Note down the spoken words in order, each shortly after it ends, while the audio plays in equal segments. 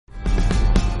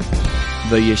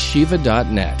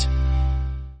theyeshiva.net.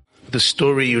 The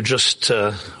story you just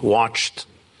watched,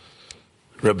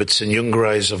 Rebbetzin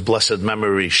Jungreis of blessed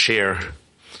memory share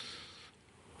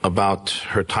about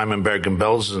her time in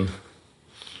Bergen-Belsen.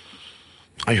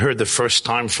 I heard the first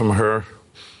time from her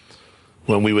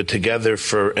when we were together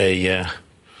for a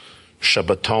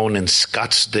Shabbaton in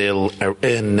Scottsdale,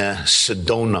 in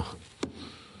Sedona.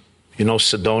 You know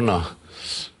Sedona,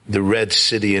 the red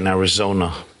city in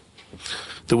Arizona.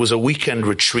 There was a weekend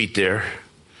retreat there,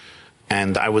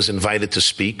 and I was invited to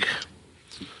speak.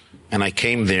 And I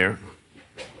came there,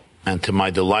 and to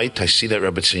my delight, I see that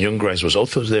Rebbetzin Jungreis was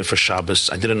also there for Shabbos.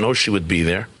 I didn't know she would be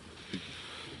there.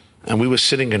 And we were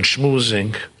sitting and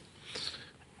schmoozing,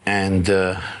 and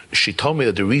she told me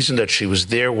that the reason that she was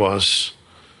there was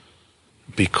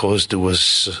because there was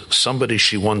somebody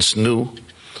she once knew,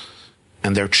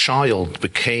 and their child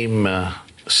became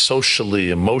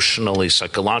socially, emotionally,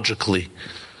 psychologically,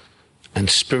 and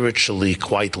spiritually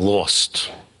quite lost.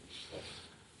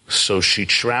 So she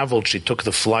traveled, she took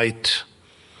the flight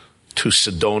to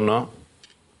Sedona,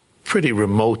 pretty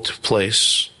remote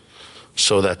place,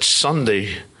 so that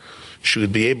Sunday she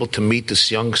would be able to meet this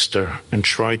youngster and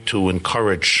try to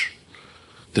encourage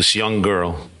this young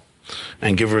girl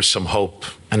and give her some hope.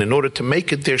 And in order to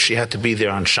make it there, she had to be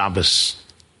there on Shabbos.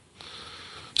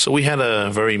 So we had a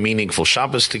very meaningful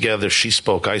Shabbos together. She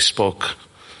spoke, I spoke.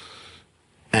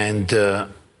 And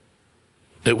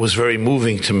it was very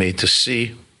moving to me to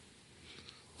see.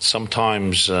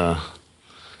 Sometimes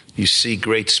you see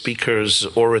great speakers,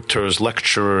 orators,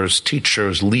 lecturers,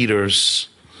 teachers, leaders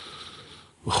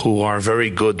who are very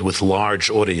good with large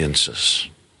audiences.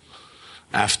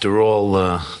 After all,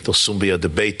 there'll soon be a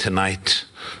debate tonight,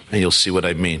 and you'll see what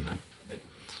I mean.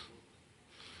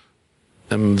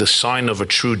 The sign of a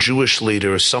true Jewish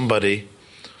leader is somebody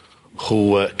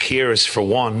who cares for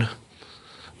one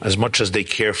as much as they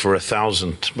care for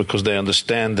 1,000, because they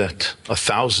understand that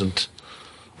 1,000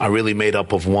 are really made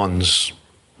up of ones.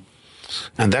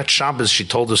 And that Shabbos, she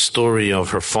told a story of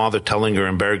her father telling her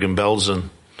in Bergen-Belsen,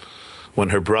 when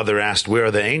her brother asked, "Where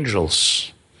are the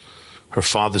angels?" Her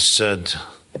father said,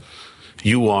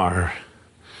 You are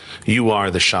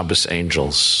the Shabbos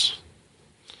angels."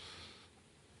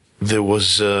 There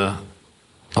was a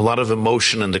lot of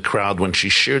emotion in the crowd when she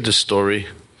shared the story,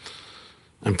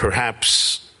 and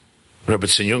perhaps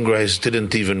Rebbetzin Jungreis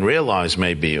didn't even realize,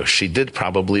 maybe, or she did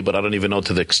probably, but I don't even know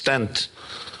to the extent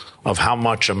of how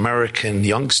much American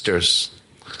youngsters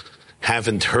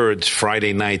haven't heard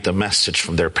Friday night a message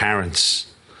from their parents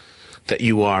that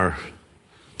you are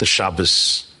the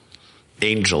Shabbos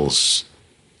angels.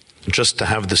 Just to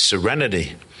have the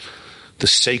serenity, the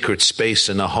sacred space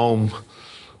in a home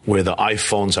where the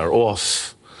iPhones are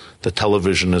off, the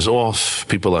television is off,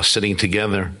 people are sitting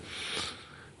together,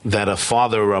 that a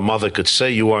father or a mother could say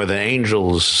you are the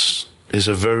angels is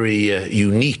a very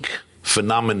unique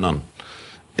phenomenon.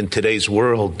 In today's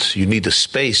world, you need a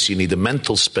space, you need a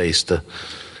mental space, the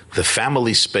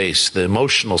family space, the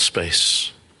emotional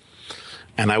space.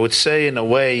 And I would say, in a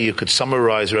way, you could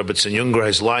summarize Rebbetzin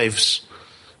Jungreis' lives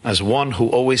as one who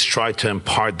always tried to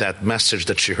impart that message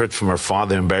that she heard from her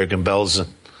father in Bergen-Belsen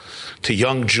to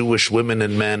young Jewish women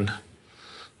and men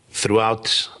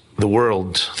throughout the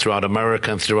world, throughout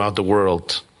America and throughout the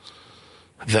world,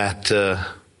 that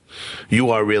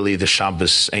you are really the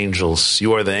Shabbos angels.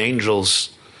 You are the angels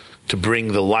to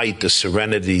bring the light, the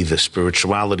serenity, the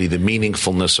spirituality, the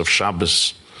meaningfulness of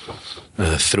Shabbos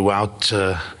throughout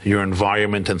your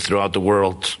environment and throughout the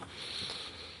world.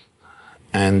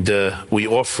 And we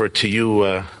offer to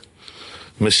you,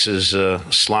 Mrs.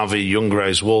 Slavi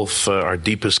Jungreis-Wolf, our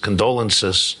deepest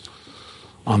condolences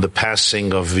on the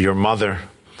passing of your mother,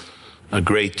 a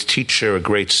great teacher, a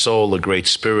great soul, a great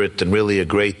spirit, and really a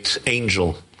great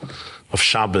angel of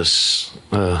Shabbos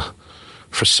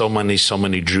for so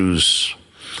many Jews.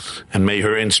 And may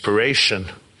her inspiration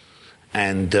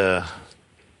and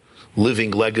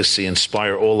living legacy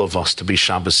inspire all of us to be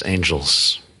Shabbos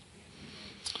angels.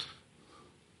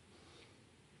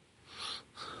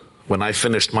 When I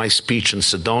finished my speech in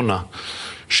Sedona,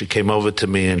 she came over to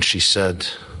me and she said,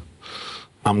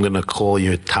 "I'm going to call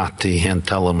your Tati and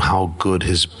tell him how good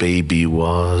his baby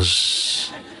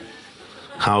was.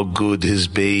 How good his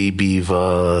baby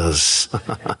was."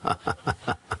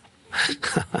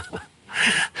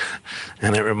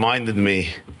 And it reminded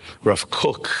me, Rav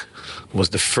Kook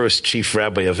was the first chief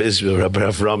rabbi of Israel, Rabbi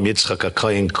Avram Yitzchak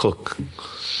HaKohen Kook.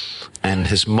 And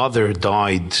his mother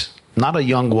died, not a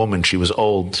young woman, she was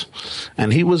old.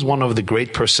 And he was one of the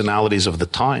great personalities of the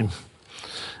time.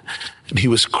 And he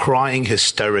was crying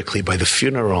hysterically by the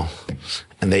funeral.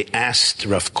 And they asked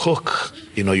Rav Kook,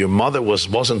 your mother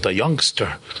wasn't a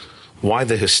youngster. Why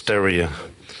the hysteria?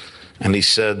 And he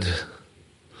said,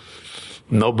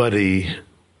 nobody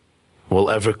will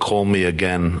ever call me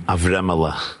again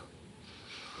Avremela.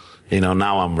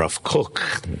 Now I'm Rav Kook,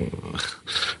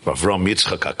 Rav Ram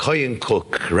Yitzchak HaKoyen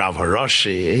Kook, Rav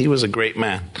Harashi. He was a great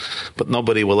man, but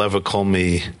nobody will ever call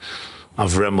me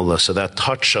Avremela. So that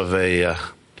touch of a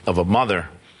mother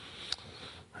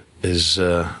is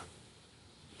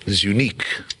unique,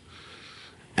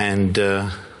 and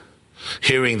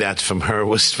hearing that from her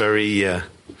was very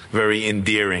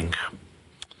endearing.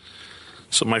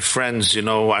 So my friends,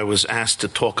 I was asked to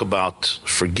talk about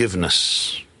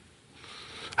forgiveness.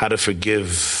 How to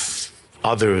forgive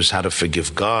others, how to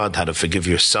forgive God, how to forgive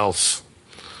yourself.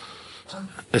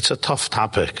 It's a tough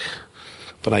topic,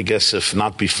 but I guess if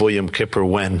not before Yom Kippur,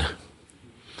 when?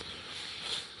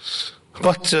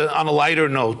 But on a lighter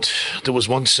note, there was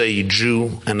once a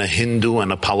Jew and a Hindu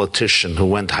and a politician who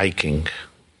went hiking.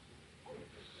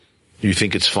 You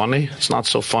think it's funny? It's not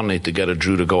so funny to get a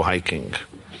Jew to go hiking.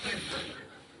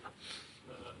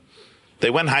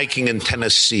 They went hiking in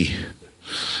Tennessee.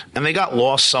 And they got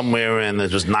lost somewhere, and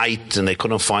it was night, and they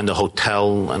couldn't find a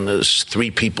hotel, and there's 3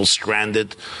 people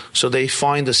stranded. So they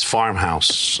find this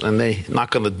farmhouse, and they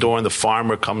knock on the door, and the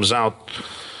farmer comes out,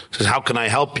 says, how can I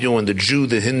help you? And the Jew,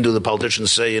 the Hindu, the politician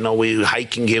say, we're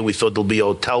hiking here, we thought there'll be a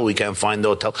hotel, we can't find the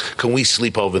hotel. Can we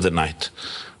sleep over the night?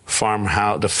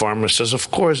 The farmer says, of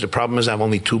course, the problem is I have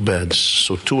only 2 beds.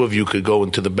 So 2 of you could go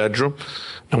into the bedroom,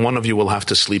 and 1 of you will have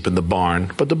to sleep in the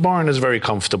barn. But the barn is very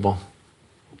comfortable.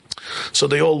 So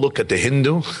they all look at the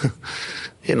Hindu,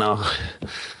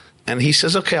 and he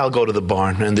says, okay, I'll go to the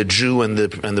barn. And the Jew and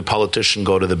the politician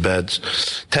go to the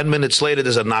beds. 10 minutes later,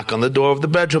 there's a knock on the door of the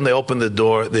bedroom. They open the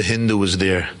door. The Hindu is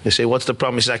there. They say, what's the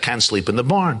problem? He says, I can't sleep in the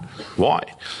barn. Why?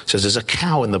 He says, there's a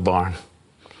cow in the barn.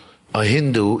 A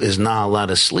Hindu is not allowed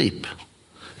to sleep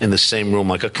in the same room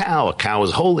like a cow. A cow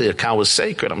is holy. A cow is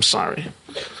sacred. I'm sorry.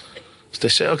 So they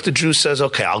say, the Jew says,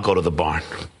 okay, I'll go to the barn.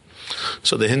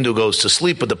 So the Hindu goes to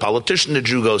sleep with the politician. The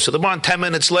Jew goes to the barn. 10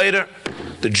 minutes later,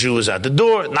 the Jew is at the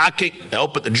door, knocking. They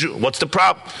open the Jew. What's the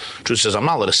problem? The Jew says, I'm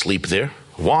not allowed to sleep there.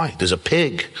 Why? There's a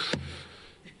pig.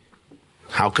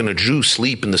 How can a Jew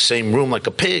sleep in the same room like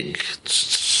a pig?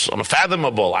 It's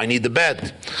unfathomable. I need the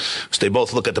bed. So they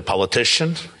both look at the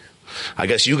politician. I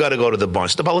guess you got to go to the barn.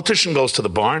 So the politician goes to the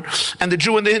barn, and the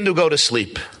Jew and the Hindu go to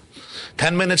sleep.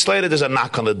 10 minutes later, there's a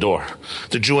knock on the door.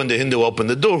 The Jew and the Hindu open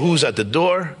the door. Who's at the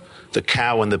door? The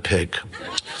cow and the pig.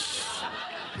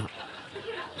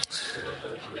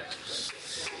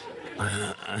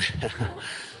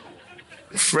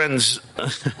 Friends,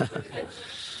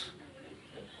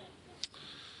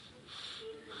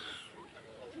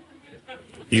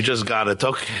 you just got it.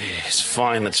 Okay, it's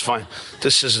fine.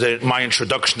 This is my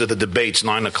introduction to the debates,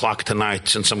 9 o'clock tonight,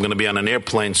 since I'm going to be on an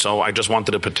airplane, so I just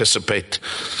wanted to participate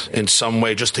in some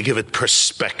way, just to give it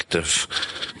perspective,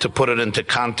 to put it into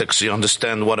context so you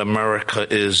understand what America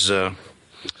is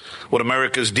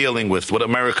dealing with, what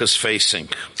America's facing.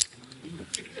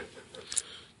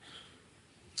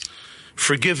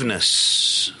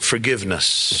 Forgiveness.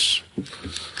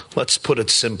 Let's put it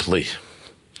simply.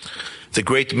 The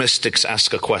great mystics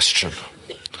ask a question.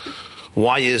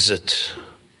 Why is it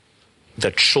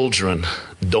that children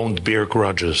don't bear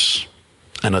grudges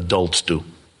and adults do?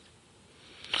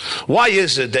 Why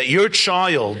is it that your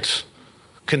child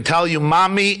can tell you,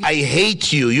 Mommy, I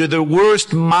hate you. You're the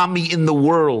worst mommy in the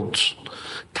world.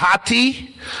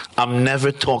 Tati, I'm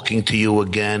never talking to you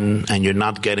again, and you're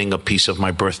not getting a piece of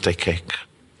my birthday cake.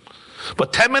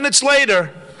 But 10 minutes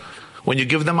later, when you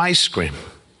give them ice cream,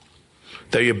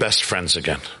 they're your best friends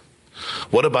again.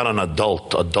 What about an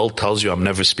adult? Adult tells you, I'm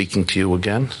never speaking to you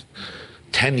again.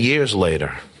 10 years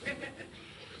later,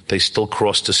 they still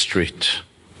cross the street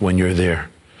when you're there.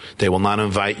 They will not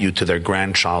invite you to their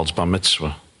grandchild's bar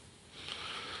mitzvah.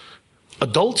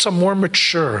 Adults are more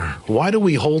mature. Why do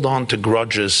we hold on to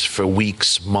grudges for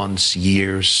weeks, months,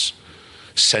 years,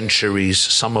 centuries,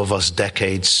 some of us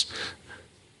decades?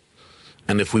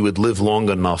 And if we would live long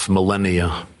enough,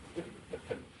 millennia.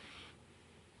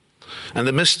 And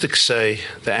the mystics say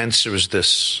the answer is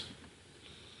this.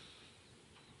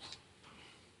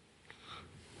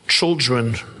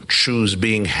 Children choose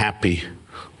being happy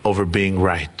over being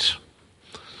right.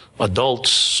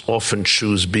 Adults often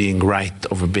choose being right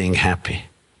over being happy.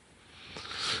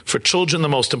 For children, the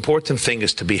most important thing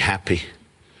is to be happy.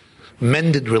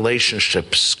 Mended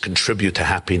relationships contribute to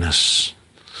happiness.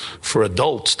 For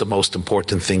adults, the most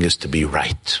important thing is to be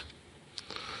right.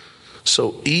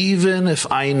 So even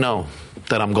if I know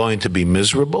that I'm going to be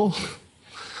miserable,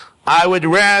 I would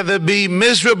rather be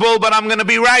miserable, but I'm going to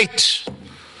be right.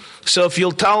 So if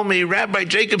you'll tell me, Rabbi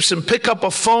Jacobson, pick up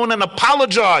a phone and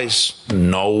apologize.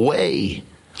 No way.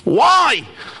 Why?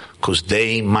 Because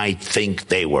they might think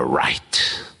they were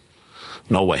right.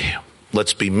 No way.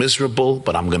 Let's be miserable,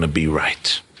 but I'm going to be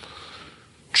right.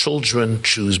 Children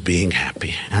choose being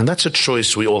happy. And that's a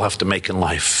choice we all have to make in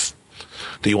life.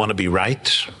 Do you want to be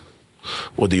right?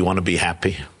 Or do you want to be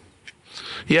happy?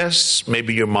 Yes,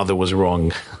 maybe your mother was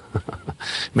wrong.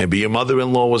 Maybe your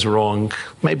mother-in-law was wrong.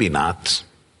 Maybe not.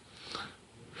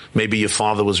 Maybe your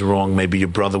father was wrong. Maybe your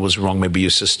brother was wrong. Maybe your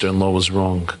sister-in-law was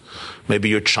wrong. Maybe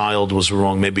your child was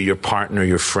wrong. Maybe your partner,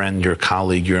 your friend, your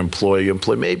colleague, your employer,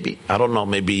 maybe. I don't know.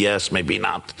 Maybe yes, maybe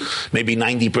not. Maybe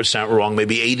 90% wrong.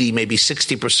 Maybe 80, maybe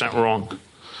 60% wrong.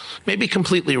 Maybe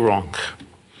completely wrong.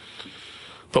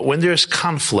 But when there's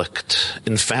conflict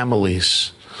in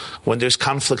families, when there's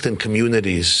conflict in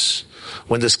communities,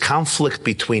 when there's conflict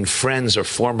between friends or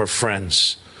former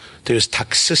friends, there's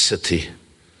toxicity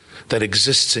that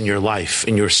exists in your life,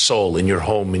 in your soul, in your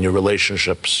home, in your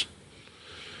relationships.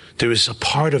 There is a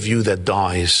part of you that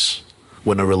dies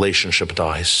when a relationship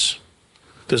dies.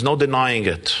 There's no denying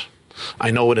it.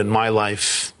 I know it in my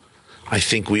life. I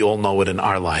think we all know it in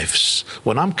our lives.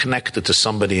 When I'm connected to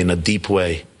somebody in a deep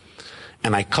way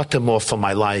and I cut them off from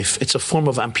my life, it's a form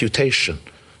of amputation.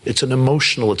 It's an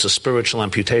emotional, it's a spiritual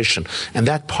amputation. And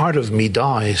that part of me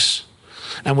dies.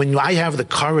 And when I have the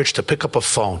courage to pick up a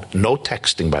phone, no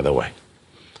texting, by the way.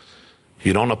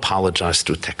 You don't apologize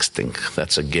through texting.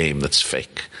 That's a game, that's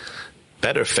fake.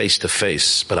 Better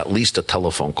face-to-face, but at least a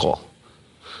telephone call.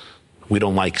 We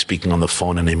don't like speaking on the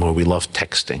phone anymore. We love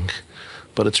texting.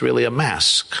 But it's really a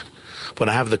mask. When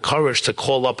I have the courage to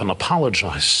call up and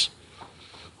apologize,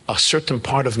 a certain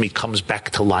part of me comes back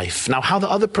to life. Now, how the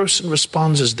other person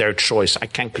responds is their choice. I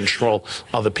can't control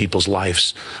other people's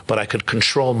lives, but I could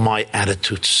control my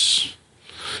attitudes.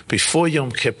 Before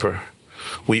Yom Kippur,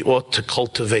 we ought to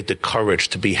cultivate the courage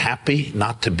to be happy,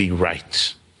 not to be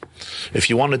right. If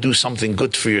you want to do something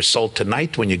good for your soul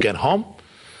tonight when you get home,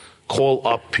 call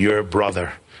up your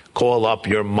brother, call up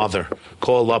your mother,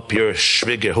 call up your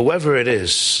shviger, whoever it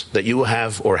is that you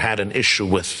have or had an issue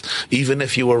with, even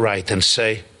if you were right, and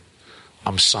say,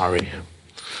 I'm sorry.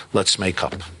 Let's make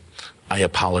up. I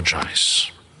apologize.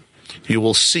 You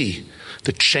will see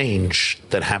the change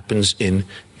that happens in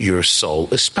your soul,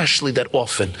 especially that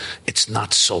often it's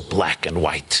not so black and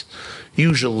white.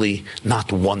 Usually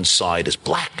not one side is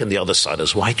black and the other side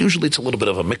is white. Usually it's a little bit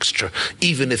of a mixture,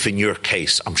 even if in your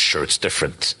case, I'm sure it's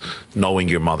different, knowing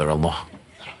your mother-in-law,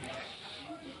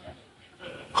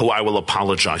 who I will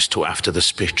apologize to after the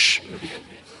speech.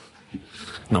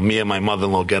 Now, me and my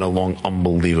mother-in-law get along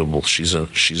unbelievable. She's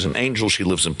an angel. She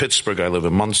lives in Pittsburgh. I live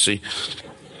in Muncie.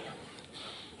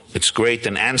 It's great.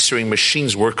 And answering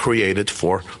machines were created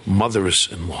for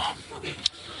mothers-in-law.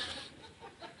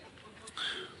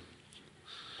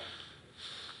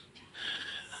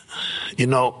 You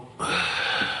know,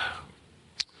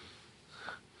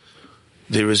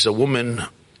 there is a woman,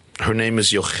 her name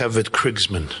is Yocheved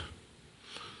Krigsman.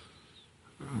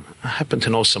 I happen to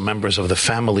know some members of the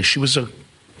family. She was a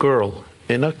girl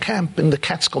in a camp in the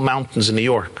Catskill Mountains in New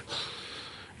York.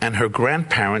 And her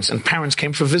grandparents and parents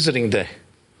came for visiting day.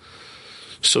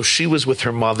 So she was with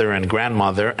her mother and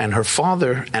grandmother, and her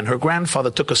father and her grandfather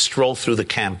took a stroll through the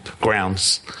camp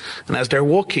grounds. And as they're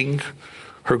walking,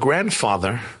 her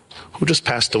grandfather, who just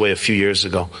passed away a few years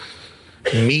ago,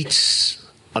 meets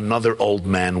another old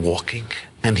man walking,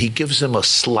 and he gives him a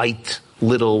slight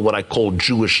little, what I call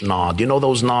Jewish nod. You know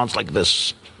those nods like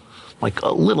this? Like a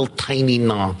little tiny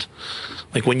nod.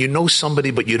 Like when you know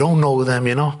somebody but you don't know them,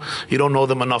 you know? You don't know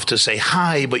them enough to say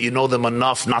hi, but you know them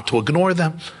enough not to ignore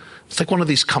them. It's like one of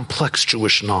these complex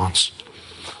Jewish nods.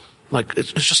 Like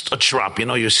it's just a drop, you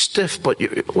know, you're stiff, but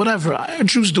whatever.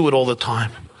 Jews do it all the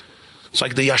time. It's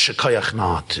like the Yashakayach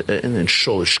nod in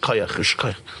Shul,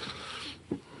 Ishkayach.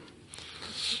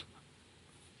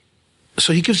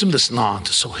 So he gives him this nod.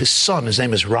 So his son, his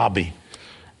name is Rabbi,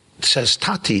 says,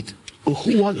 Tati,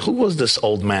 who was this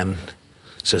old man?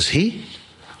 Says, he?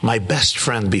 My best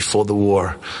friend before the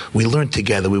war. We learned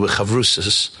together, we were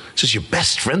chavrusas. Says, your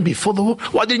best friend before the war?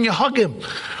 Why didn't you hug him?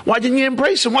 Why didn't you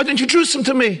embrace him? Why didn't you introduce him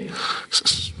to me?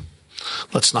 Says,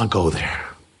 let's not go there.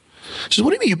 He says,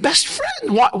 what do you mean, your best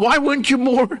friend? Why weren't you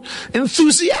more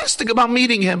enthusiastic about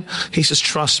meeting him? He says,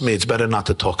 trust me, it's better not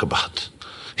to talk about.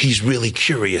 He's really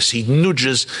curious. He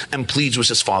nudges and pleads with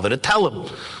his father to tell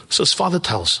him. So his father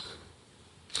tells him.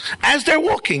 As they're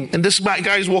walking, and this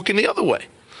guy is walking the other way,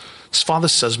 his father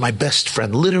says, my best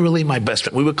friend, literally my best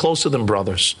friend. We were closer than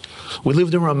brothers. We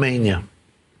lived in Romania.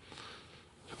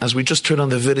 As we just heard on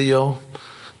the video,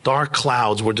 dark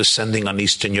clouds were descending on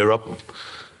Eastern Europe,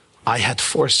 I had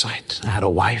foresight. I had a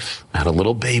wife, I had a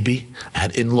little baby, I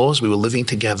had in-laws, we were living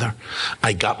together.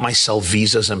 I got myself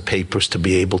visas and papers to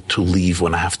be able to leave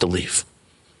when I have to leave.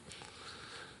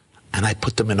 And I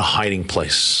put them in a hiding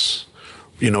place.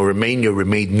 Romania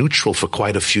remained neutral for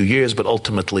quite a few years, but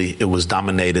ultimately it was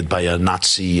dominated by a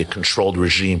Nazi-controlled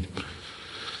regime.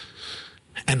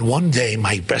 And one day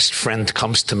my best friend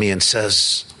comes to me and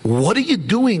says, what are you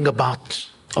doing about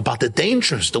the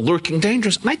dangers, the lurking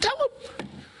dangers? And I tell him,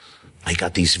 I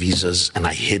got these visas and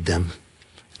I hid them.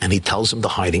 And he tells him the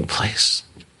hiding place.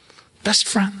 Best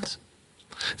friend.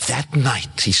 That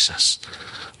night, he says,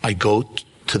 I go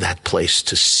to that place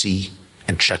to see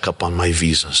and check up on my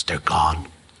visas. They're gone.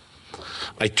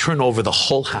 I turn over the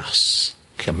whole house.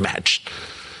 Can you imagine?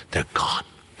 They're gone.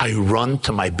 I run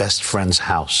to my best friend's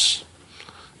house.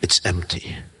 It's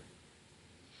empty.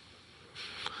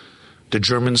 The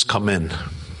Germans come in.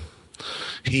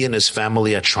 He and his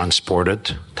family are transported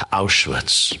to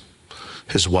Auschwitz.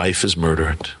 His wife is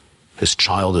murdered. His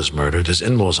child is murdered. His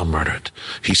in-laws are murdered.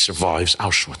 He survives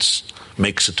Auschwitz,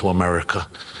 makes it to America.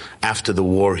 After the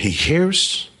war, he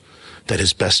hears that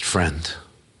his best friend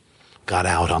got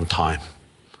out on time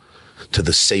to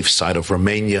the safe side of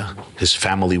Romania. His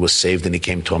family was saved and he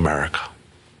came to America.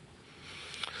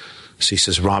 So he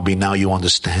says, Robbie, now you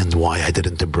understand why I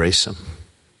didn't embrace him.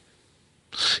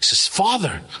 He says,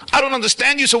 Father, I don't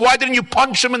understand you, so why didn't you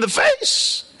punch him in the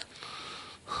face?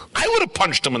 I would have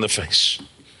punched him in the face.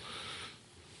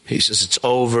 He says, it's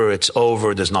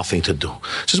over, there's nothing to do.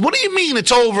 He says, what do you mean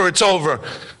it's over?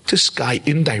 This guy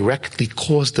indirectly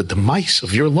caused the demise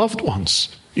of your loved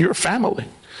ones, your family.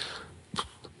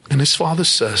 And his father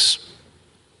says,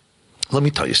 let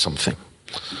me tell you something.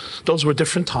 Those were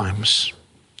different times.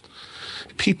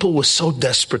 People were so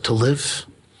desperate to live,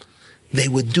 they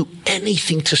would do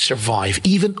anything to survive,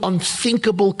 even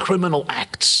unthinkable criminal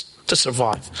acts to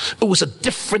survive. It was a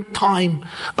different time,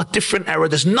 a different era.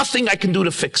 There's nothing I can do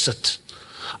to fix it.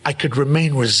 I could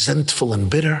remain resentful and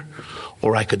bitter,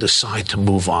 or I could decide to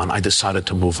move on. I decided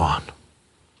to move on.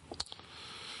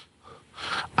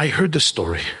 I heard the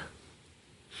story.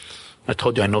 I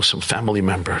told you I know some family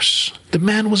members. The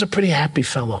man was a pretty happy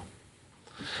fellow.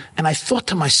 And I thought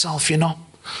to myself,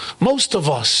 most of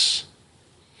us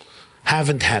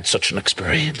haven't had such an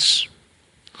experience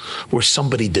where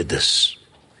somebody did this.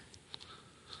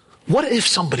 What if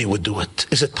somebody would do it?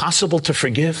 Is it possible to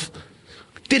forgive?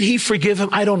 Did he forgive him?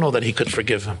 I don't know that he could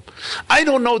forgive him. I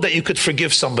don't know that you could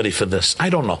forgive somebody for this. I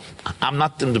don't know. I'm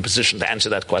not in the position to answer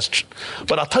that question.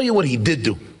 But I'll tell you what he did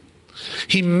do.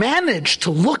 He managed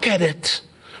to look at it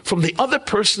from the other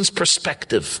person's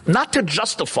perspective, not to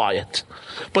justify it,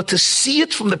 but to see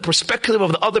it from the perspective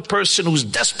of the other person who's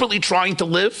desperately trying to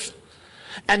live.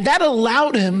 And that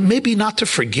allowed him maybe not to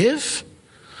forgive,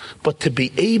 but to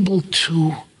be able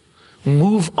to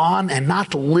move on and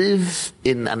not live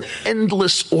in an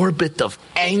endless orbit of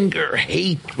anger,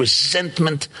 hate,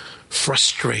 resentment,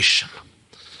 frustration.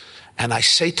 And I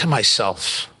say to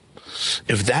myself,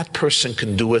 if that person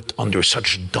can do it under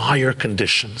such dire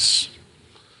conditions,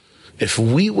 if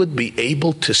we would be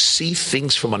able to see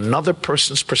things from another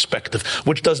person's perspective,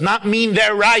 which does not mean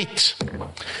they're right,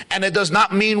 and it does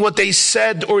not mean what they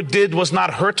said or did was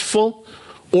not hurtful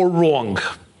or wrong,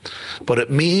 but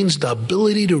it means the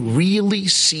ability to really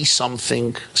see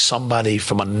somebody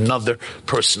from another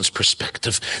person's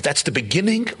perspective. That's the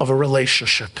beginning of a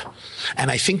relationship. And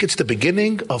I think it's the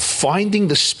beginning of finding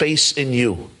the space in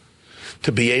you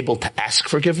to be able to ask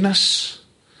forgiveness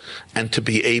and to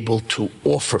be able to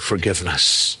offer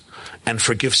forgiveness and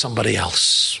forgive somebody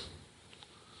else.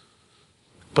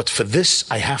 But for this,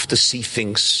 I have to see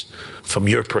things from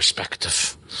your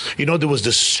perspective. There was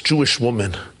this Jewish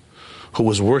woman who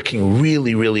was working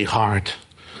really, really hard.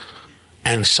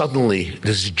 And suddenly,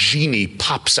 this genie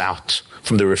pops out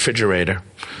from the refrigerator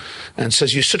and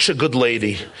says, you're such a good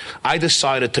lady. I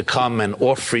decided to come and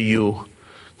offer you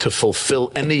to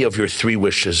fulfill any of your 3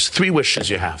 wishes. 3 wishes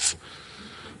you have.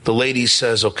 The lady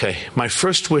says, okay, my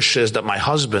first wish is that my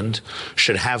husband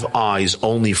should have eyes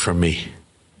only for me.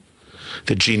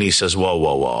 The genie says,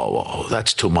 whoa,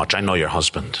 that's too much. I know your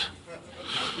husband.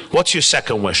 What's your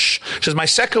second wish? She says, my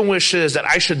second wish is that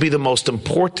I should be the most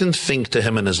important thing to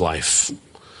him in his life.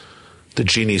 The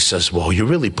genie says, whoa, you're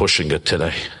really pushing it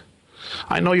today.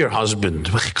 I know your husband.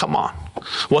 Come on.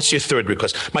 What's your third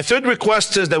request? My third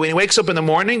request is that when he wakes up in the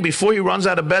morning, before he runs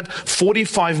out of bed,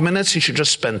 45 minutes, he should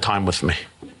just spend time with me.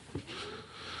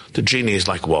 The genie is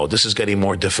like, whoa, this is getting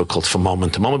more difficult from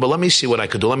moment to moment, but let me see what I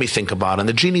could do. Let me think about it. And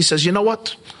the genie says, you know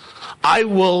what? I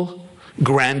will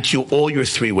grant you all your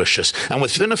 3 wishes. And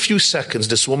within a few seconds,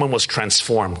 this woman was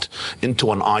transformed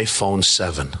into an iPhone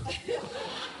 7.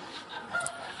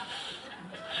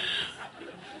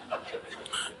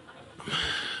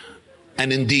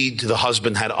 And indeed, the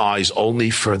husband had eyes only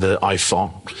for the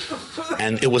iPhone.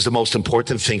 And it was the most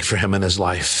important thing for him in his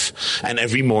life. And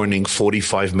every morning,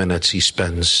 45 minutes he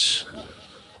spends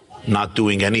not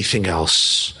doing anything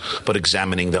else but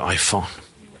examining the iPhone.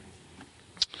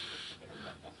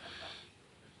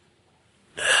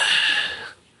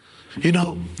 You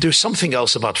know, there's something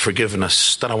else about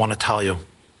forgiveness that I want to tell you.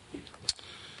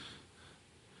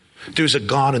 There's a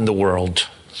God in the world.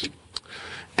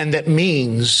 And that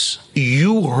means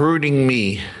you hurting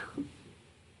me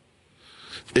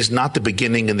is not the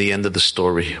beginning and the end of the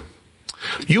story.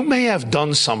 You may have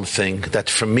done something that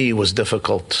for me was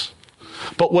difficult.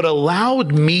 But what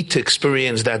allowed me to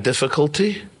experience that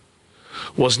difficulty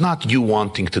was not you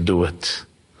wanting to do it.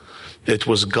 It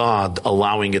was God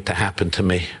allowing it to happen to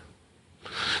me.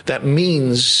 That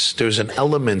means there's an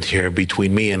element here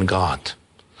between me and God.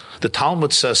 The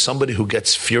Talmud says somebody who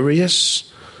gets furious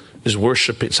is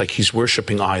worshiping, it's like he's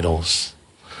worshiping idols.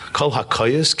 Kol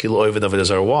hakoyes kil oived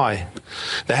avodah. Why?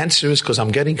 The answer is because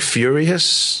I'm getting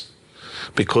furious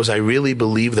because I really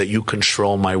believe that you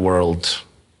control my world.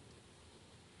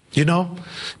 You know,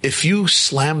 if you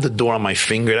slam the door on my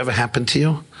finger, it ever happened to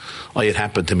you? Oh, it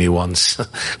happened to me once.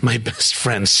 My best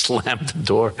friend slammed the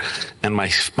door and my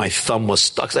thumb was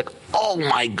stuck. It's like, oh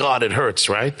my God, it hurts,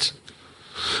 right?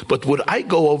 But would I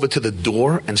go over to the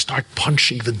door and start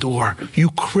punching the door?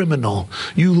 You criminal,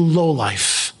 you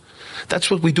lowlife. That's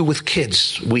what we do with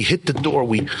kids. We hit the door,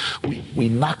 we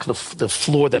knock the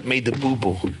floor that made the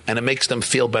boo-boo, and it makes them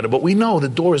feel better. But we know the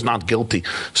door is not guilty.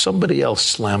 Somebody else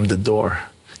slammed the door.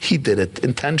 He did it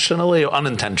intentionally or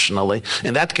unintentionally.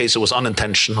 In that case, it was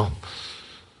unintentional.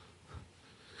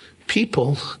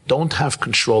 People don't have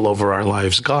control over our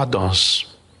lives. God does.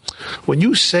 When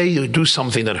you say you do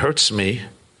something that hurts me,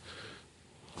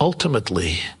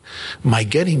 ultimately, my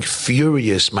getting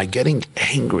furious, my getting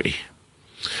angry,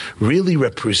 really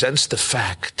represents the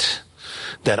fact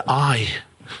that I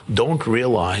don't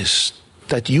realize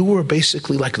that you were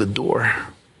basically like the door.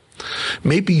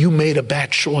 Maybe you made a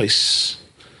bad choice,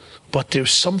 but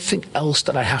there's something else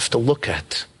that I have to look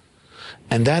at.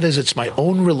 And that is, it's my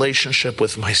own relationship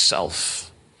with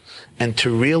myself. And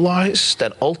to realize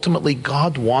that ultimately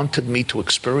God wanted me to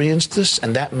experience this,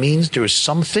 and that means there is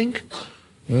something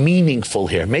meaningful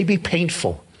here. Maybe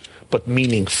painful, but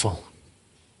meaningful.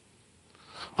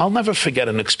 I'll never forget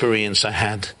an experience I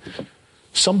had.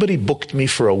 Somebody booked me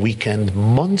for a weekend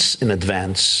months in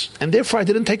advance, and therefore I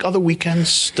didn't take other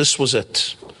weekends. This was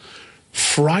it.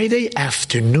 Friday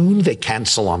afternoon, they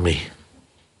cancel on me.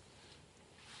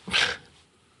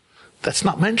 That's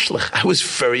not menschlich. I was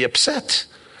very upset.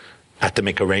 I had to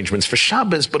make arrangements for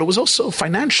Shabbos, but it was also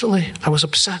financially, I was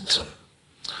upset.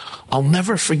 I'll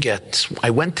never forget,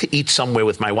 I went to eat somewhere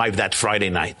with my wife that Friday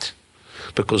night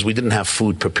because we didn't have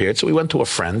food prepared, so we went to a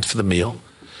friend for the meal.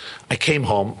 I came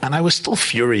home, and I was still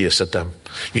furious at them.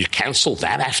 You cancel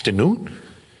that afternoon?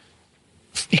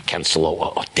 You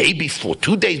cancel a day before,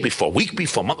 2 days before, a week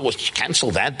before, a month. You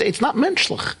cancel that day? It's not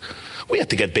menschlich. We had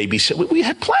to get babysitter. We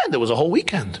had planned. There was a whole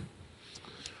weekend.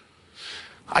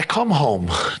 I come home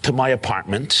to my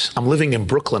apartment. I'm living in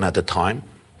Brooklyn at the time.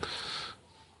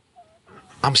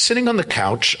 I'm sitting on the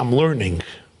couch. I'm learning.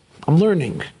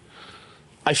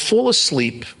 I fall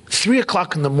asleep. 3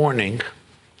 o'clock in the morning.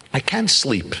 I can't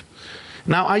sleep.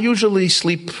 Now, I usually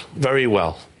sleep very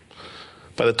well.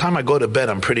 By the time I go to bed,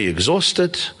 I'm pretty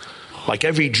exhausted. Like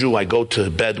every Jew, I go to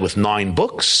bed with 9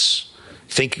 books,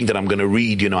 thinking that I'm going to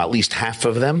read, at least half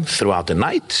of them throughout the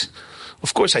night.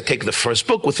 Of course, I take the first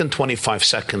book. Within 25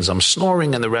 seconds, I'm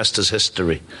snoring, and the rest is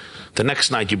history. The next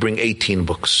night, you bring 18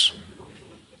 books.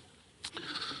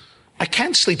 I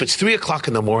can't sleep. It's 3 o'clock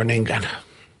in the morning, and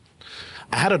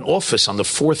I had an office on the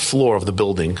 4th floor of the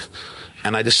building,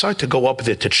 and I decide to go up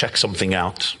there to check something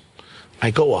out. I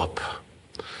go up,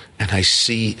 and I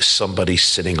see somebody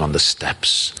sitting on the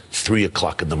steps, 3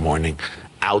 o'clock in the morning,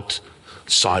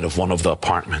 outside of one of the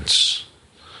apartments.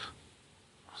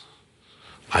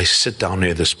 I sit down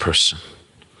near this person.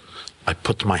 I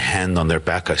put my hand on their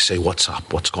back. I say, "What's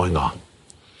up? What's going on?"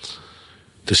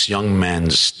 This young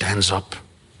man stands up,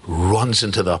 runs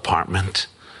into the apartment,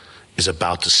 is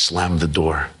about to slam the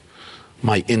door.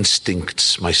 My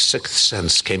instincts, my sixth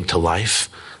sense came to life.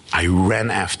 I ran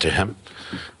after him.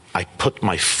 I put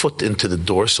my foot into the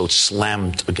door so it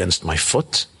slammed against my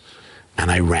foot, and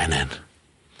I ran in.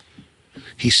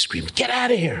 He screamed, "Get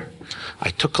out of here!"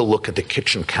 I took a look at the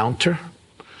kitchen counter,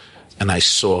 and I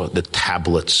saw the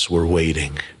tablets were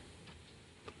waiting.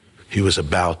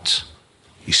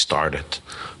 he started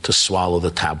to swallow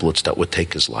the tablets that would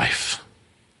take his life.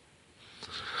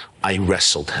 I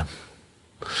wrestled him.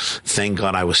 Thank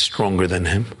God I was stronger than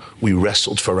him. We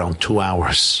wrestled for around 2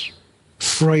 hours.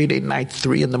 Friday night,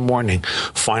 3 a.m.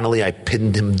 Finally, I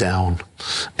pinned him down.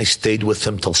 I stayed with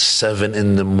him till 7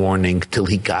 a.m, till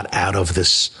he got out of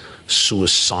this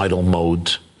suicidal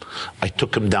mode. I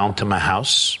took him down to my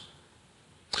house.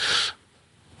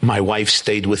 My wife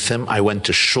stayed with him. I went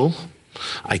to shul.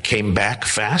 I came back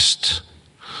fast.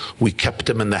 We kept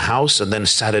him in the house, and then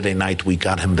Saturday night we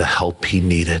got him the help he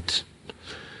needed.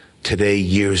 Today,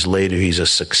 years later, he's a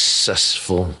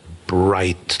successful,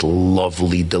 bright,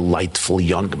 lovely, delightful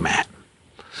young man.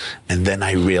 And then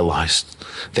I realized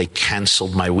they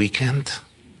canceled my weekend,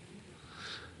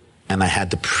 and I had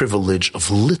the privilege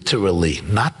of literally,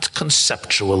 not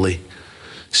conceptually,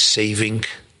 saving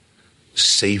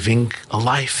a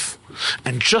life.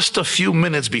 And just a few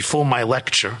minutes before my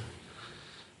lecture,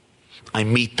 I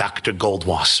meet Dr.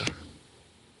 Goldwasser,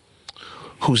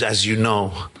 who's, as you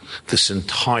know, this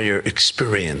entire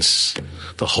experience,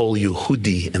 the whole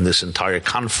Yehudi in this entire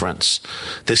conference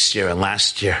this year and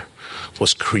last year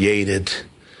was created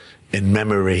in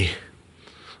memory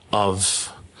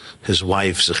of his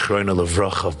wife, Zechrona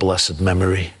Levracha, of blessed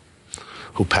memory,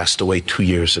 who passed away 2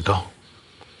 years ago.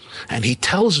 And he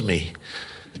tells me,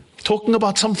 talking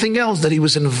about something else, that he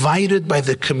was invited by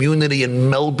the community in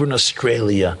Melbourne,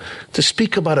 Australia, to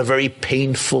speak about a very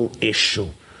painful issue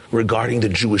regarding the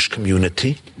Jewish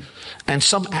community. And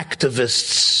some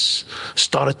activists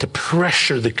started to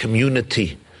pressure the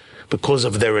community because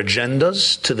of their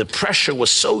agendas. The pressure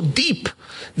was so deep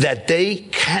that they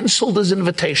canceled his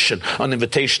invitation, an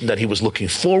invitation that he was looking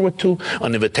forward to,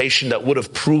 an invitation that would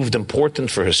have proved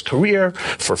important for his career,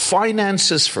 for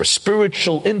finances, for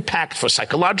spiritual impact, for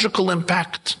psychological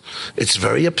impact. It's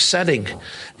very upsetting.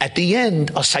 At the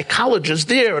end, a psychologist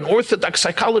there, an Orthodox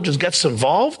psychologist, gets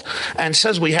involved and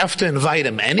says we have to invite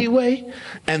him anyway.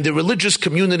 And the religious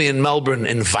community in Melbourne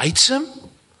invites him,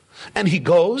 and he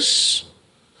goes,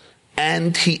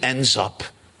 and he ends up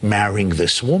marrying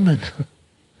this woman.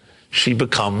 She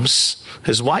becomes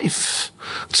his wife,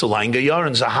 Tzulain Gayar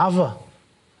and Zahava.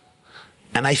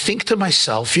 And I think to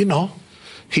myself,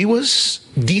 he was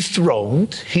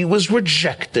dethroned, he was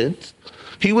rejected,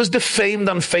 he was defamed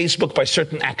on Facebook by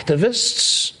certain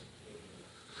activists,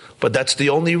 but that's the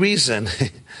only reason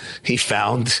he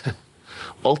found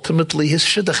ultimately his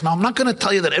shidduch. Now, I'm not going to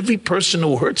tell you that every person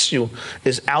who hurts you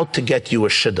is out to get you a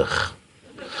shidduch.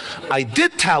 I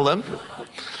did tell him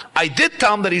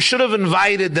that he should have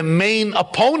invited the main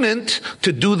opponent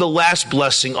to do the last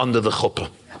blessing under the chuppah,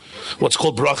 what's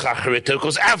called bracha acharita,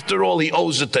 because after all, he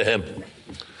owes it to him.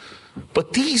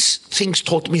 But these things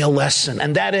taught me a lesson,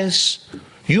 and that is,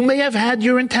 you may have had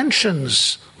your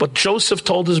intentions, but Joseph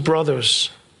told his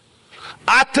brothers,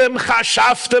 Atem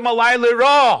chashaftem alay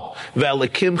lira,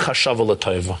 ve'elikim chashav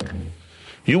l'tova.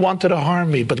 You wanted to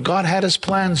harm me, but God had his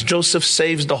plans. Joseph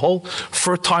saves the whole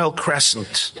Fertile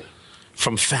Crescent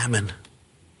from famine.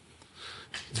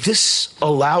 This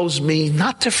allows me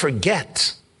not to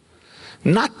forget,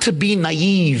 not to be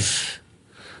naive,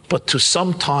 but to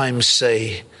sometimes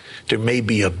say there may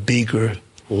be a bigger,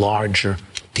 larger,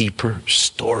 deeper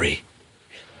story.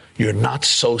 You're not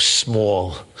so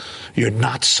small. You're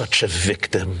not such a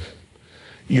victim.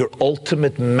 Your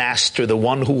ultimate master, the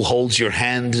one who holds your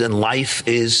hand in life,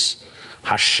 is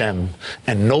Hashem.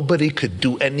 And nobody could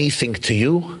do anything to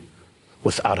you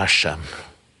without Hashem.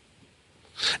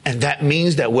 And that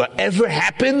means that whatever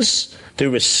happens,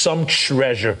 there is some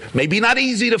treasure. Maybe not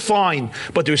easy to find,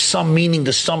 but there's some meaning,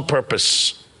 there's some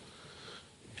purpose.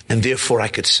 And therefore I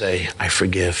could say, I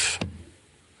forgive.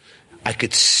 I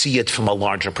could see it from a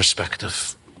larger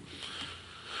perspective.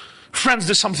 Friends,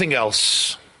 there's something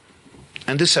else.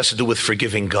 And this has to do with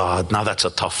forgiving God. Now that's a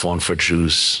tough one for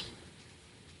Jews.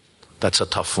 That's a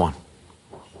tough one.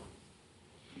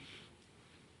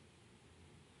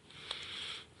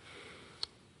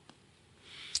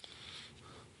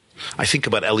 I think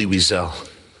about Elie Wiesel.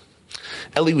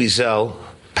 Elie Wiesel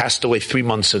passed away 3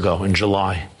 months ago in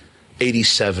July,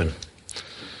 87.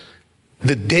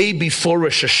 The day before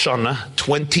Rosh Hashanah,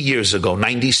 20 years ago,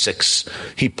 96,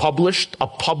 he published a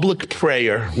public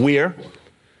prayer where?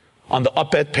 On the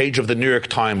op-ed page of the New York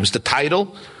Times. The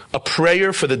title, A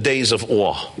Prayer for the Days of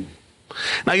Awe.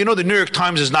 Now, the New York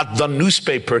Times is not the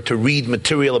newspaper to read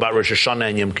material about Rosh Hashanah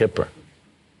and Yom Kippur.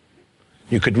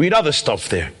 You could read other stuff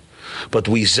there. But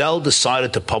Wiesel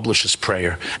decided to publish his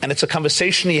prayer. And it's a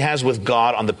conversation he has with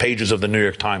God on the pages of the New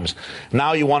York Times.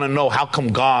 Now you want to know, how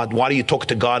come God, why do you talk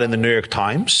to God in the New York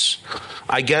Times?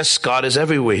 I guess God is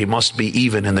everywhere. He must be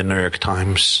even in the New York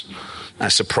Times,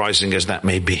 as surprising as that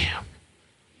may be.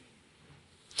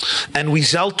 And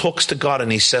Wiesel talks to God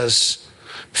and he says,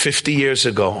 50 years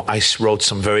ago, I wrote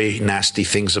some very nasty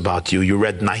things about you. You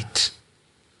read Night,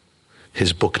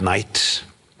 his book Night.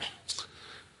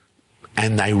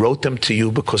 And I wrote them to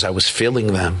you because I was feeling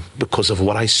them, because of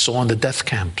what I saw in the death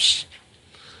camps.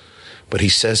 But he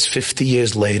says, 50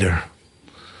 years later,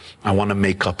 I want to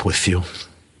make up with you.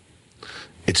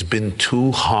 It's been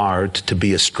too hard to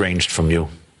be estranged from you.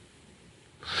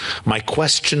 My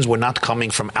questions were not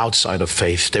coming from outside of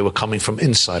faith. They were coming from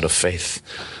inside of faith.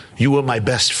 You were my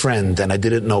best friend, and I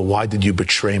didn't know, why did you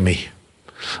betray me?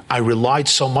 I relied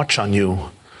so much on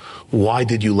you. Why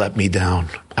did you let me down?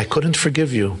 I couldn't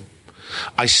forgive you.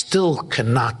 I still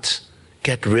cannot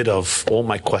get rid of all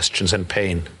my questions and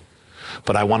pain,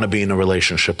 but I want to be in a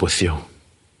relationship with you.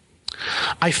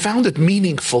 I found it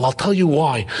meaningful. I'll tell you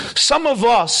why. Some of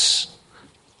us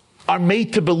are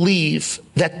made to believe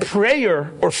that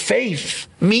prayer or faith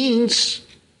means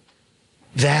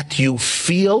that you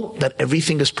feel that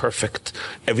everything is perfect,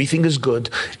 everything is good,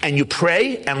 and you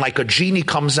pray and like a genie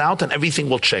comes out and everything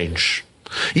will change.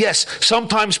 Yes,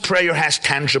 sometimes prayer has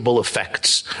tangible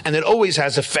effects, and it always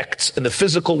has effects in the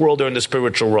physical world or in the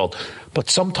spiritual world. But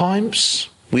sometimes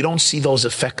we don't see those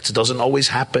effects. It doesn't always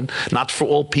happen, not for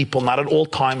all people, not at all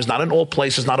times, not in all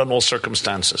places, not in all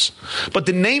circumstances. But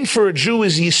the name for a Jew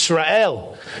is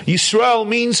Yisrael. Yisrael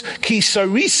means Ki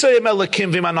sarisem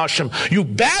Elokim v'manashim. You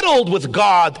battled with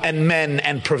God and men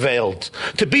and prevailed.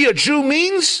 To be a Jew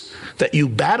means that you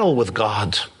battle with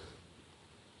God.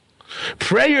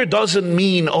 Prayer doesn't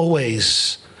mean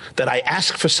always that I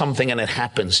ask for something and it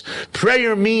happens.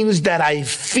 Prayer means that I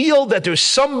feel that there's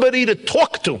somebody to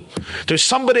talk to. There's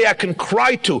somebody I can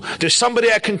cry to. There's somebody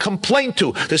I can complain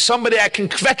to. There's somebody I can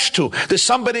kvetch to. There's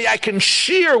somebody I can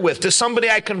share with. There's somebody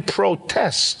I can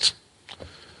protest.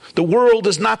 The world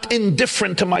is not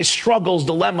indifferent to my struggles,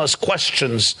 dilemmas,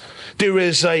 questions. There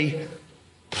is a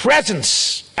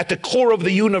presence at the core of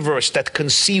the universe that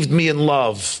conceived me in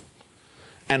love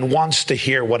and wants to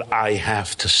hear what I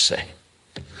have to say,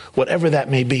 whatever that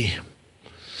may be.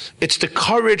 It's the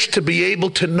courage to be able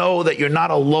to know that you're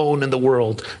not alone in the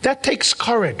world. That takes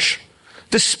courage.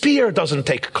 Despair doesn't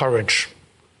take courage.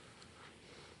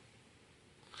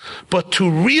 But to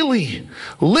really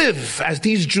live as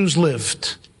these Jews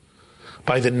lived,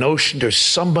 by the notion there's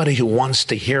somebody who wants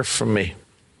to hear from me.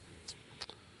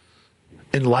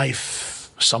 In life,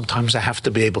 sometimes I have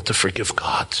to be able to forgive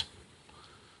God.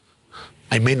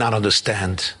 I may not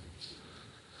understand,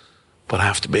 but I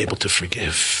have to be able to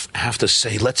forgive. I have to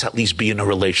say, let's at least be in a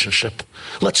relationship.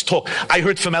 Let's talk. I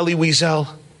heard from Elie Wiesel,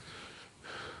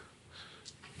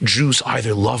 Jews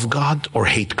either love God or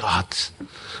hate God,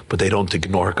 but they don't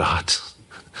ignore God.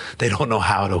 They don't know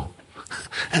how to.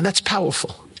 And that's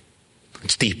powerful.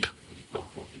 It's deep.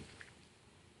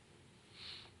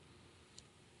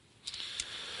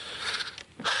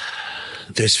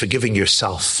 There's forgiving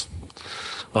yourself.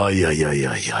 Ay.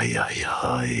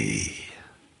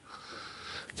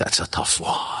 That's a tough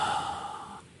one.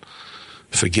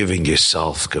 Forgiving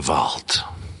yourself, Gewalt.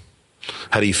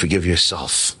 How do you forgive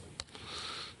yourself?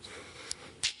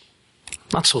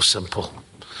 Not so simple.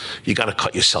 You got to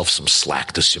cut yourself some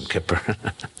slack to Yom Kippur.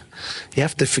 You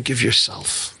have to forgive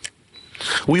yourself.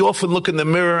 We often look in the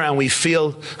mirror and we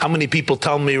feel, how many people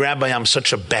tell me, Rabbi, I'm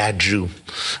such a bad Jew.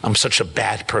 I'm such a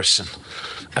bad person.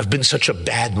 I've been such a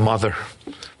bad mother,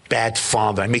 bad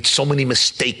father. I made so many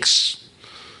mistakes.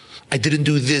 I didn't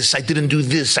do this. I didn't do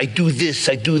this. I do this.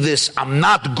 I do this. I'm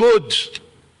not good.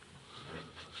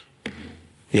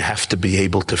 You have to be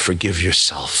able to forgive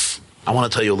yourself. I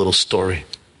want to tell you a little story.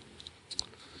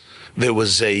 There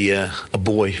was a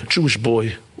boy, a Jewish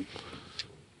boy.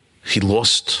 He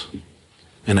lost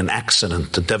in an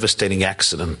accident, a devastating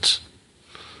accident.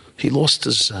 He lost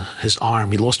his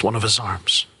arm. He lost one of his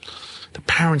arms. The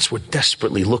parents were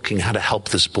desperately looking how to help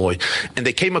this boy. And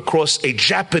they came across a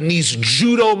Japanese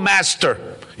judo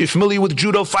master. You're familiar with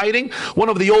judo fighting? One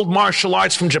of the old martial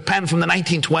arts from Japan from the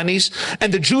 1920s.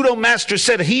 And the judo master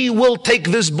said he will take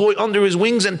this boy under his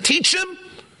wings and teach him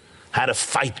how to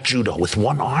fight judo with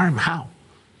one arm. How?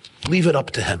 Leave it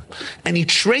up to him. And he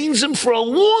trains him for a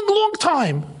long, long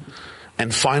time.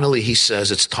 And finally he says,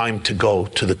 it's time to go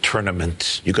to the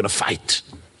tournament. You're going to fight.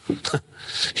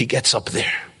 He gets up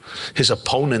there. His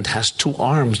opponent has two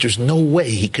arms. There's no way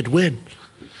he could win.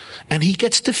 And he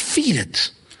gets defeated.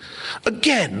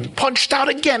 Again, punched out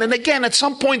again and again. At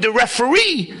some point, the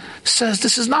referee says,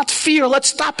 this is not fear, let's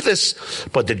stop this.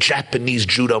 But the Japanese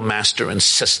judo master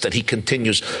insists that he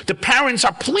continues. The parents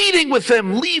are pleading with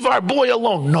him, leave our boy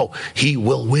alone. No, he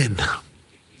will win.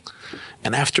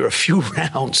 And after a few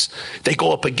rounds, they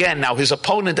go up again. Now, his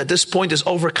opponent at this point is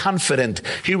overconfident.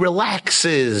 He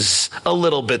relaxes a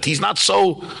little bit. He's not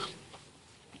so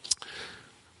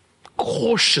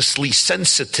cautiously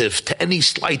sensitive to any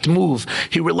slight move.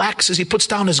 He relaxes. He puts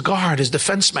down his guard, his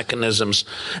defense mechanisms.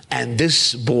 And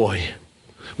this boy,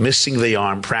 missing the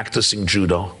arm, practicing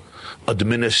judo,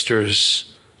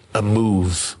 administers a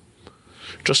move.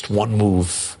 Just one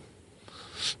move.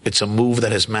 It's a move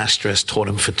that his master has taught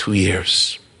him for 2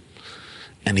 years.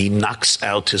 And he knocks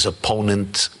out his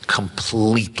opponent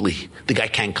completely. The guy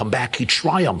can't come back. He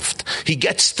triumphed. He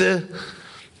gets the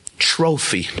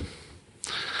trophy.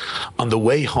 On the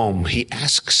way home, he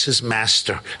asks his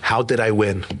master, how did I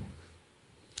win?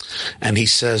 And he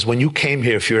says, when you came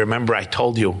here, if you remember, I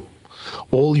told you,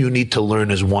 all you need to learn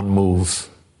is one move.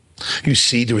 You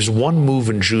see, there is one move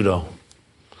in judo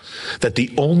that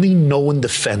the only known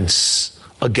defense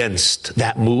against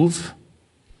that move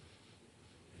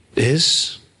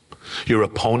is your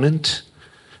opponent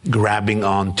grabbing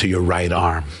onto your right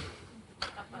arm.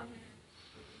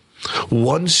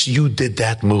 Once you did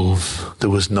that move, there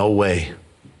was no way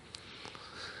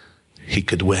he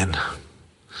could win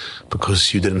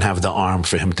because you didn't have the arm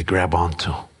for him to grab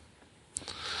onto.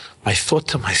 I thought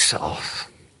to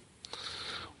myself,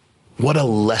 what a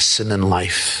lesson in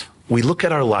life. We look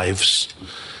at our lives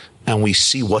and we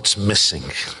see what's missing.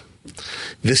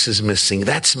 This is missing,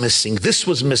 that's missing, this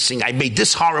was missing, I made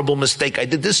this horrible mistake, I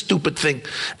did this stupid thing,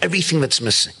 everything that's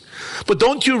missing. But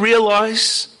don't you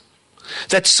realize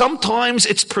that sometimes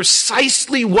it's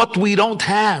precisely what we don't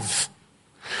have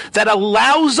that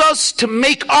allows us to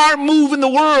make our move in the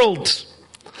world,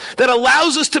 that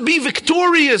allows us to be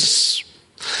victorious?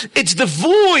 It's the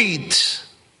void,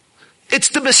 it's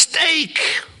the mistake,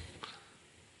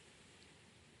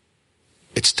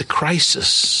 it's the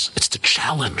crisis, it's the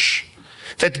challenge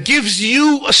that gives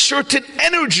you a certain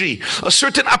energy, a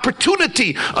certain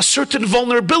opportunity, a certain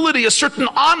vulnerability, a certain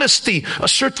honesty, a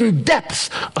certain depth,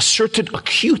 a certain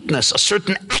acuteness, a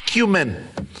certain acumen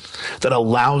that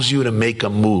allows you to make a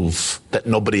move that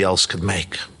nobody else could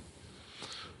make.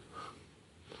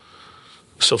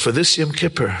 So for this Yom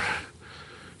Kippur,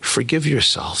 forgive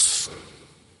yourself.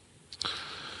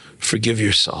 Forgive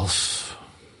yourself.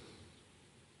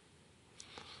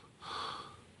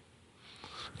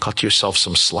 Cut yourself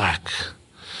some slack.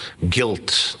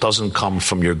 Guilt doesn't come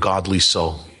from your godly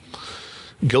soul.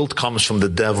 Guilt comes from the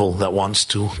devil that wants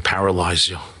to paralyze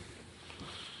you.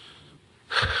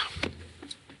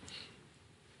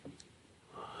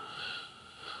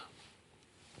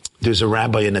 There's a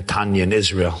rabbi in Netanya in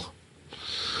Israel.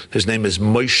 His name is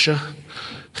Moshe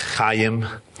Chaim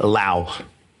Lau.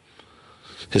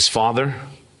 His father,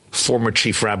 former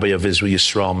chief rabbi of Israel,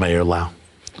 Yisrael Meir Lau.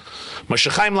 Moshe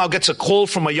Chaim Lau gets a call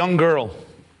from a young girl.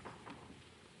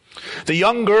 The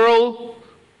young girl,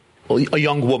 a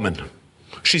young woman,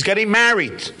 she's getting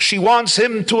married. She wants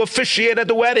him to officiate at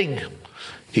the wedding.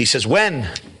 He says, when?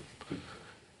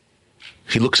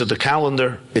 He looks at the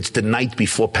calendar. It's the night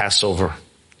before Passover.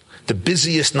 The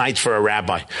busiest night for a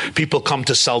rabbi. People come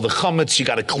to sell the chametz. You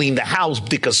got to clean the house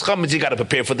because chametz. You got to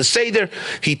prepare for the seder.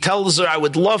 He tells her, I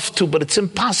would love to, but it's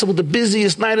impossible. The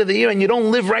busiest night of the year, and you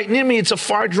don't live right near me. It's a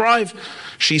far drive.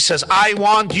 She says, I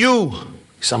want you.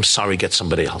 He says, I'm sorry, get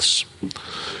somebody else.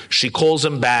 She calls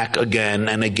him back again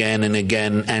and again and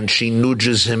again, and she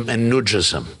nudges him and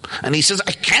nudges him. And he says,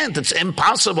 I can't. It's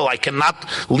impossible. I cannot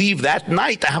leave that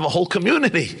night. I have a whole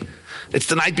community. It's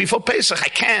the night before Pesach. I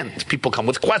can't. People come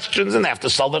with questions and they have to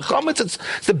sell their chametz. It's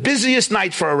the busiest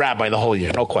night for a rabbi the whole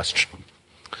year. No question.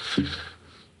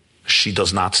 She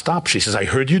does not stop. She says, I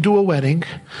heard you do a wedding.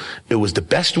 It was the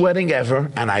best wedding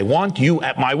ever, and I want you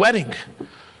at my wedding.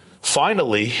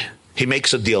 Finally, he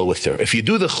makes a deal with her. If you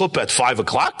do the chuppah at 5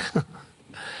 o'clock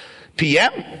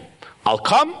p.m., I'll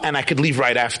come and I could leave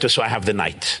right after so I have the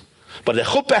night. But the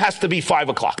chuppah has to be 5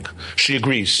 o'clock. She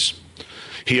agrees.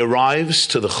 He arrives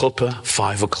to the chuppah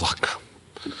 5 o'clock.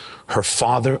 Her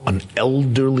father, an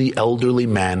elderly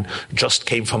man, just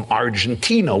came from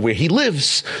Argentina, where he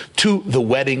lives, to the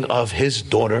wedding of his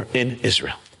daughter in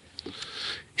Israel.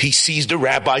 He sees the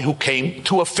rabbi who came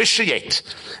to officiate.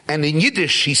 And in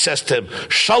Yiddish, he says to him,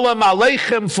 Shalom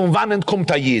Aleichem, von wann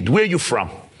kommt Yid? Where are you from?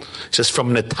 He says,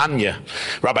 from Netanya.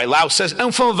 Rabbi Lau says,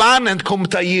 and von wann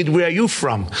kommt Yid? Where are you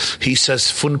from? He says,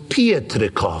 von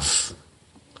Pietrkov.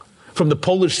 From the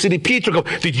Polish city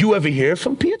Pietrkov. Did you ever hear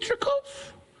from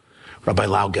Pietrkov? Rabbi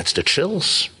Lau gets the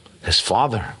chills. His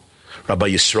father, Rabbi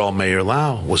Yisrael Meir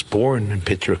Lau, was born in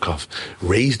Pietrikov,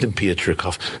 raised in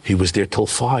Pietrikov. He was there till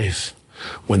 5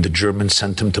 when the Germans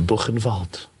sent him to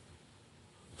Buchenwald.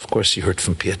 Of course, he heard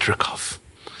from Pietrikov.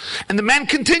 And the man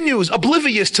continues,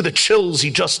 oblivious to the chills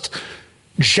he just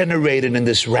generated in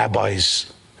this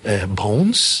rabbi's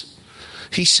bones.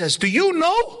 He says, do you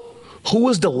know who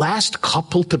was the last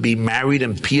couple to be married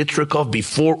in Pietrikov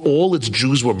before all its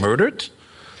Jews were murdered?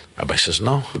 Rabbi says,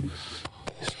 no.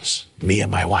 He says, me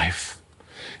and my wife.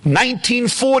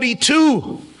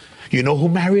 1942. You know who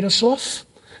married us off?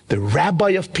 The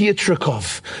rabbi of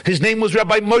Pietrikov. His name was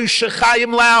Rabbi Moshe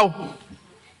Chaim Lau.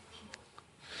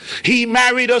 He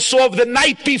married us off the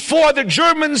night before the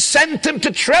Germans sent him to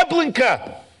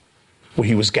Treblinka, where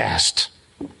he was gassed.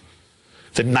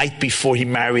 The night before he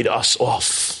married us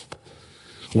off.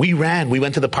 We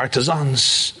went to the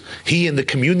partisans. He and the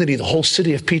community, the whole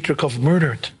city of Pietrikov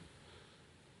murdered.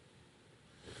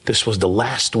 This was the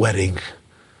last wedding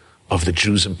of the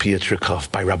Jews in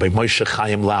Pietrikov by Rabbi Moshe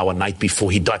Chaim Lau a night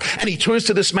before he died. And he turns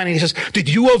to this man and he says, did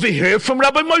you overhear from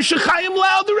Rabbi Moshe Chaim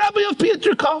Lau, the rabbi of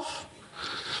Pietrikov?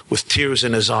 With tears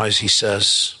in his eyes, he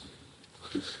says,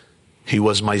 he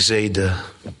was my Zayda,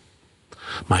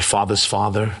 my father's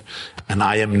father, and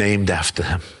I am named after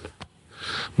him.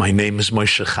 My name is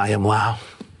Moshe Chaim Lau.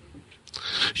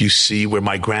 You see where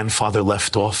my grandfather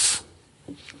left off?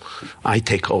 I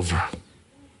take over.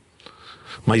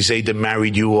 My Zayda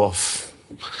married you off,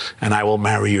 and I will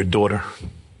marry your daughter.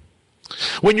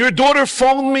 When your daughter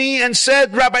phoned me and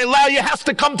said, Rabbi Lau, you have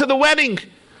to come to the wedding,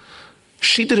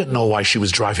 she didn't know why she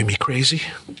was driving me crazy.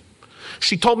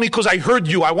 She told me, because I heard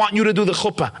you, I want you to do the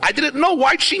chuppah. I didn't know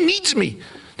why she needs me.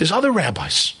 There's other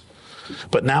rabbis.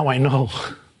 But now I know.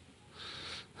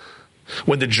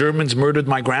 When the Germans murdered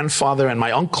my grandfather and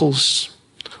my uncles,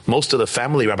 most of the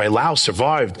family, Rabbi Lau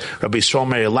survived, Rabbi Yisrael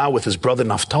Meir Lau with his brother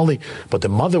Naftali, but the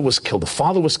mother was killed, the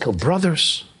father was killed,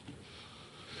 brothers.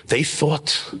 They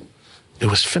thought it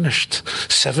was finished.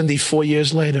 74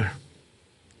 years later,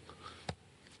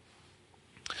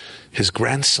 his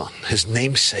grandson, his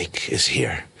namesake, is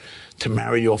here to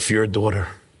marry off your daughter.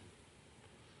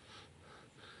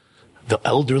 The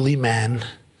elderly man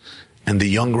and the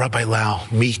young Rabbi Lau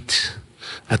meet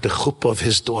at the chuppah of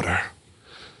his daughter.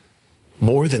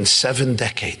 More than 7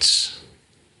 decades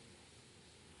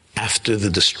after the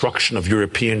destruction of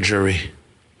European Jewry.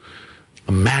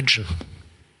 Imagine.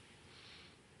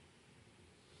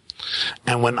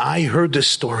 And when I heard this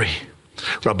story,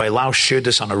 Rabbi Lau shared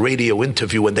this on a radio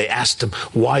interview when they asked him,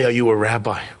 why are you a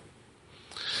rabbi?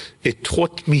 It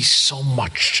taught me so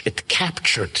much. It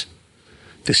captured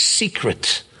the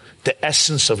secret, the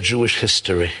essence of Jewish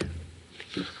history.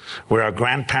 Where our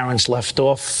grandparents left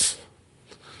off,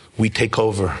 we take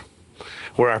over.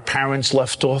 Where our parents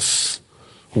left off,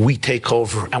 we take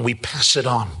over and we pass it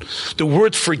on. The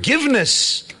word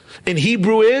forgiveness in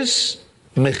Hebrew is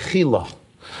mechila.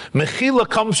 Mechila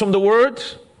comes from the word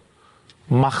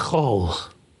machol.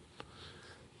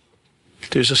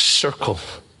 There's a circle.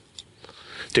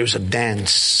 There's a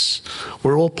dance.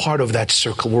 We're all part of that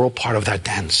circle. We're all part of that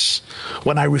dance.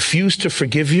 When I refuse to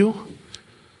forgive you,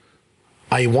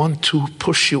 I want to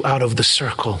push you out of the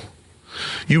circle.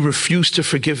 You refuse to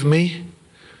forgive me,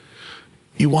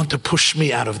 you want to push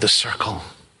me out of the circle.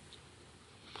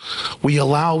 We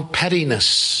allow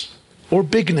pettiness or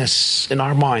bigness in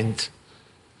our mind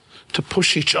to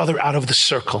push each other out of the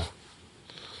circle.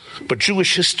 But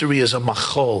Jewish history is a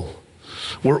machol.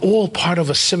 We're all part of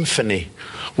a symphony.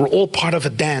 We're all part of a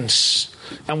dance.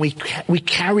 And we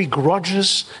carry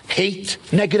grudges, hate,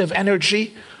 negative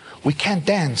energy. We can't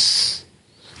dance.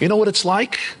 You know what it's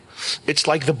like? It's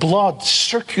like the blood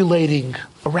circulating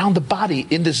around the body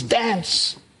in this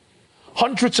dance.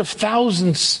 Hundreds of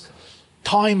thousands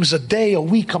times a day, a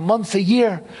week, a month, a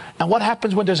year. And what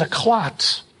happens when there's a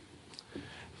clot?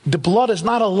 The blood is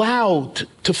not allowed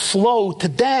to flow, to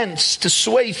dance, to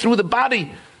sway through the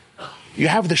body. You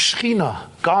have the Shekhinah.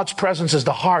 God's presence is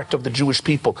the heart of the Jewish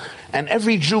people. And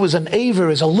every Jew is an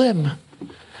aver, is a limb.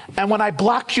 And when I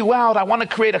block you out, I want to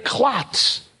create a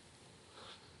clot.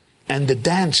 And the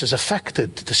dance is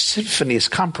affected. The symphony is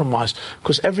compromised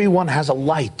because everyone has a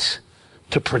light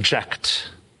to project.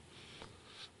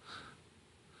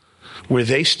 Where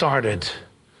they started,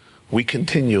 we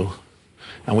continue.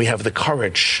 And we have the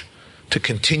courage to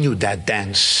continue that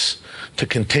dance, to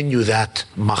continue that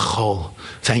machol.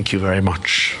 Thank you very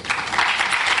much.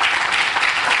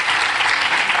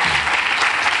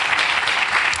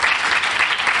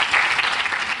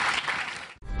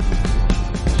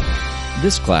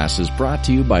 This class is brought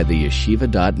to you by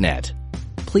theyeshiva.net.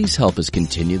 Please help us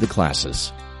continue the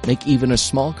classes. Make even a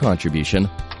small contribution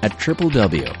at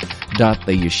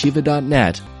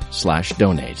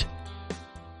www.theyeshiva.net/donate.